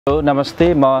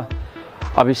नमस्ते, म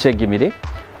अभिषेक घिमिरे।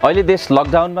 अहिले देश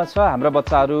लकडाउनमा छ। हाम्रो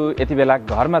बच्चाहरू यति बेला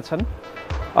घरमा छन्।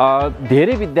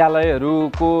 धेरै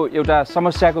विद्यालयहरूको एउटा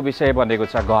समस्याको विषय बनेको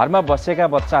छ। घरमा बसेका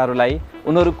बच्चाहरूलाई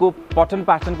उनीहरूको पठन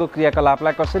पाठनको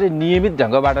क्रियाकलापलाई कसरी नियमित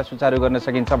ढङ्गबाट सुचारू गर्न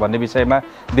सकिन्छ भन्ने विषयमा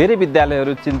धेरै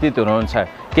विद्यालयहरू चिन्तित हुनुहुन्छ।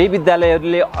 केही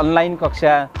विद्यालयहरूले अनलाइन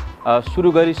कक्षा सुरु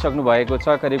गरिसक्नु भएको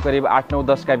छ। करिब 8, 9,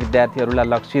 10 का विद्यार्थीहरूलाई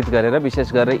लक्षित गरेर, विशेष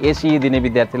गरेर एसई दिने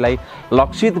विद्यार्थीलाई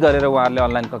लक्षित गरेर उहाँहरूले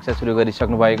अनलाइन कक्षा सुरु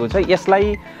गरिसक्नु भएको छ। यसलाई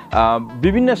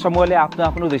विभिन्न समूहले आफ्नो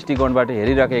आफ्नो दृष्टिकोणबाट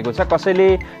हेरिरहेको छ।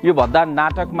 कसैले यो भद्दा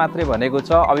नाटक मात्रै भनेको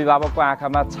छ, अभिभावकको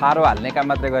आँखामा छारो हाल्ने काम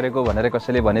मात्रै गरेको भनेर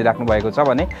कसैले भनिराख्नु भएको छ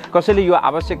भने कसैले यो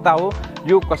आवश्यकता हो,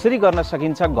 यो कसरी गर्न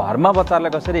सकिन्छ, घरमा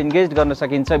बच्चालाई कसरी इन्गेज गर्न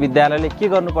सकिन्छ, विद्यालयले के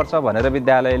गर्नुपर्छ भनेर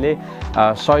विद्यालयले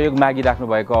सहयोग मागिराख्नु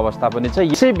भएको अवस्था पनि छ।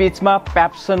 यसै बीचमा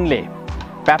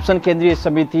प्याप्सन केन्द्रीय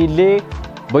समितिले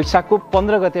वैशाखको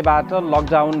 15 गतेबाट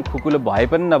लकडाउन खुकुलो भए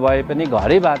पनि नभए पनि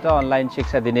घरैबाट अनलाइन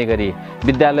शिक्षा दिने गरी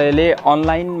विद्यालयले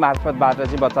अनलाइन मार्फतबाट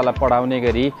चाहिँ बच्चालाई पढाउने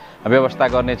गरी व्यवस्था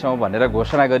गर्नेछौँ भनेर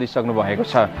घोषणा गरिसक्नु भएको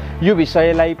छ। यो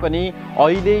विषयलाई पनि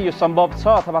अहिले यो सम्भव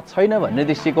छ अथवा छैन भन्ने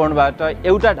दृष्टिकोणबाट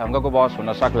एउटा ढङ्गको बहस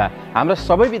हुन सक्ला। हाम्रा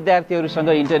सबै विद्यार्थीहरूसँग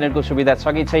इन्टरनेटको सुविधा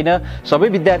छ कि छैन, सबै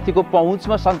विद्यार्थीको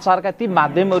पहुँचमा सञ्चारका ती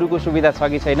माध्यमहरूको सुविधा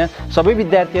छ कि छैन, सबै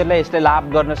विद्यार्थीहरूलाई यसले लाभ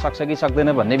गर्न सक्छ कि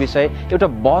सक्दैन भन्ने विषय एउटा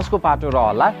बहसको पाटो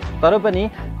रहला। तर पनि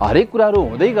हरेक कुराहरू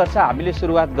हुँदै गर्छ, हामीले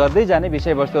सुरुवात गर्दै जाने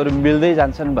विषयवस्तुहरू मिल्दै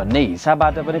जान्छन् भन्ने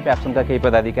हिसाबबाट पनि प्याप्सनका केही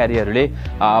पदाधिकारीहरूले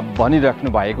भनिराख्नु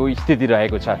भएको स्थिति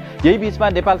रहेको छ। यही बीचमा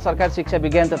नेपाल सरकार शिक्षा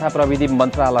विज्ञान तथा प्रविधि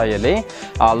मन्त्रालयले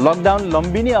लकडाउन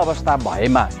लम्बिने अवस्था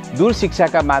भएमा दूर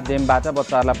शिक्षाका माध्यमबाट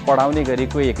बच्चाहरूलाई पढाउने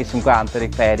गरेको एक किसिमको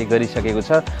आन्तरिक तयारी गरिसकेको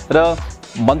छ र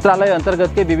मन्त्रालय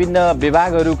अन्तर्गतकै विभिन्न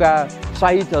विभागहरूका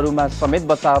साइटहरूमा समेत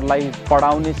बच्चाहरूलाई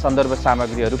पढाउने सन्दर्भ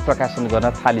सामग्रीहरू प्रकाशन गर्न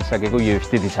थालिसकेको यो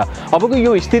स्थिति छ। अबको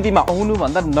यो स्थितिमा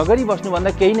आउनुभन्दा नगरी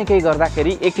बस्नुभन्दा केही न केही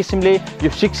गर्दाखेरि एक किसिमले यो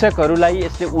शिक्षकहरूलाई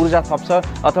यसले ऊर्जा थप्छ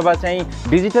अथवा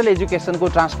चाहिँ डिजिटल एजुकेसनको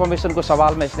ट्रान्सफर्मेसनको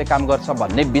सवालमा यसले काम गर्छ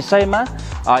भन्ने विषयमा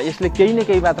यसले केही न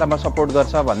केही मात्रामा सपोर्ट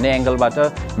गर्छ भन्ने एङ्गलबाट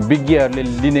विज्ञहरूले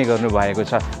लिने गर्नुभएको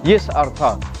छ। यस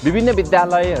अर्थ विभिन्न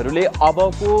विद्यालयहरूले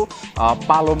अबको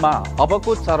पालोमा,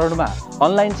 अबको चरणमा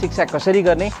अनलाइन शिक्षा कसरी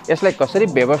गर्ने, यसलाई कसरी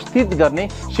व्यवस्थित गर्ने,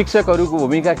 शिक्षकहरूको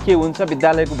भूमिका के हुन्छ,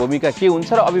 विद्यालयको भूमिका के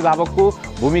हुन्छ र अभिभावकको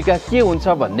भूमिका के हुन्छ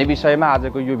भन्ने विषयमा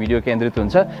आजको यो भिडियो केन्द्रित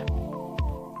हुन्छ।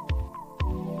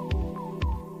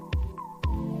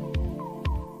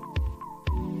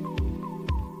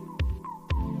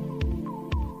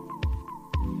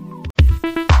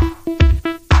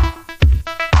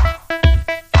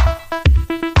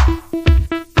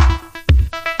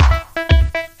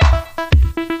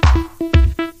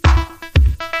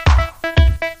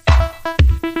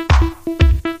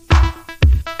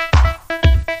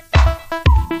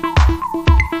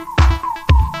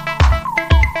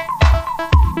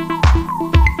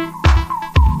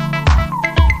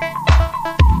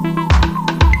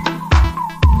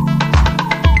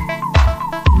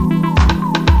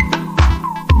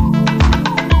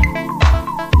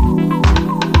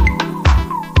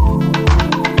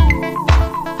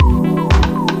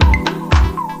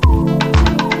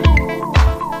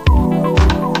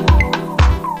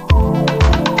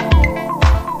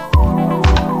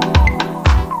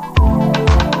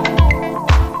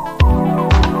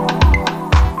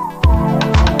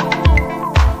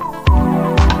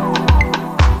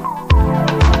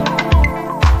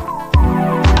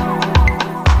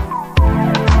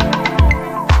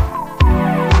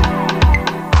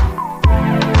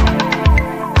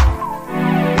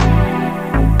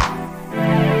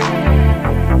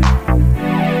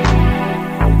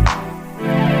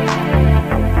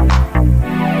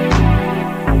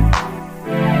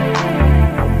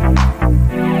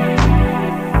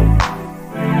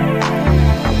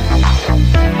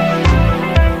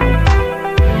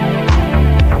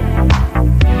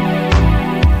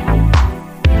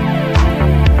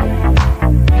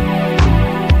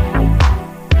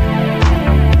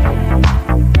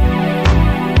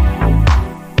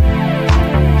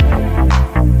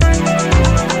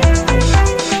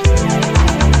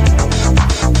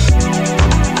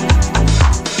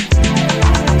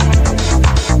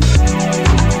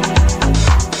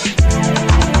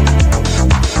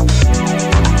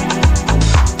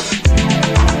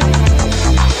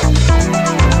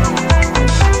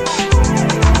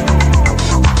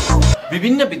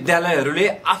 विद्यालयहरूले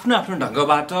आफ्नो आफ्नो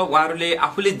ढङ्गबाट उहाँहरूले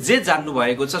आफूले जे जान्नु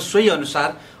भएको छ सोही अनुसार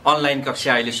अनलाइन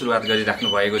कक्षा अहिले सुरुवात गरिराख्नु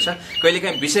भएको छ।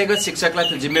 कहिलेकाहीँ विषयगत शिक्षकलाई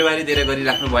त्यो जिम्मेवारी दिएर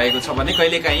गरिराख्नु भएको छ भने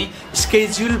कहिलेकाहीँ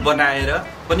स्केड्युल बनाएर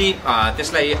पनि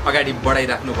त्यसलाई अगाडि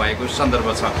बढाइराख्नु भएको सन्दर्भ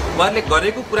छ। उहाँहरूले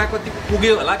गरेको कुरा कति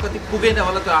पुग्यो होला कति पुगेन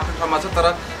होला त्यो आफ्नो ठाउँमा छ, तर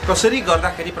कसरी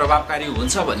गर्दाखेरि प्रभावकारी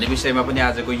हुन्छ भन्ने विषयमा पनि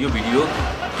आजको यो भिडियो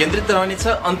केन्द्रित रहनेछ।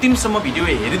 अन्तिमसम्म भिडियो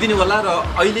हेरिदिनु होला। र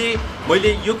अहिले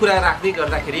मैले यो कुरा राख्दै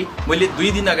गर्दाखेरि मैले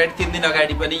 2 दिन अगाडि 3 दिन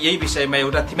अगाडि पनि यही विषयमा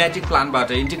एउटा थीमेटिक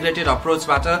प्लानबाट इन्टिग्रेटेड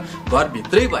अप्रोचबाट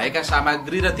घरभित्रै भएका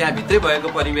सामग्री र त्यहाँभित्रै भएको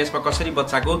परिवेशमा कसरी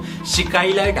बच्चाको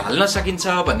सिकाइलाई ढाल्न सकिन्छ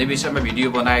भन्ने विषयमा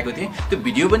भिडियो बनाएको थिएँ। त्यो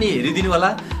भिडियो पनि हेरिदिनु होला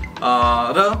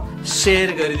र सेयर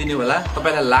गरिदिनु होला।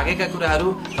 तपाईँलाई लागेका कुराहरू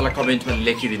तल कमेन्टमा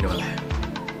लेखिदिनु होला।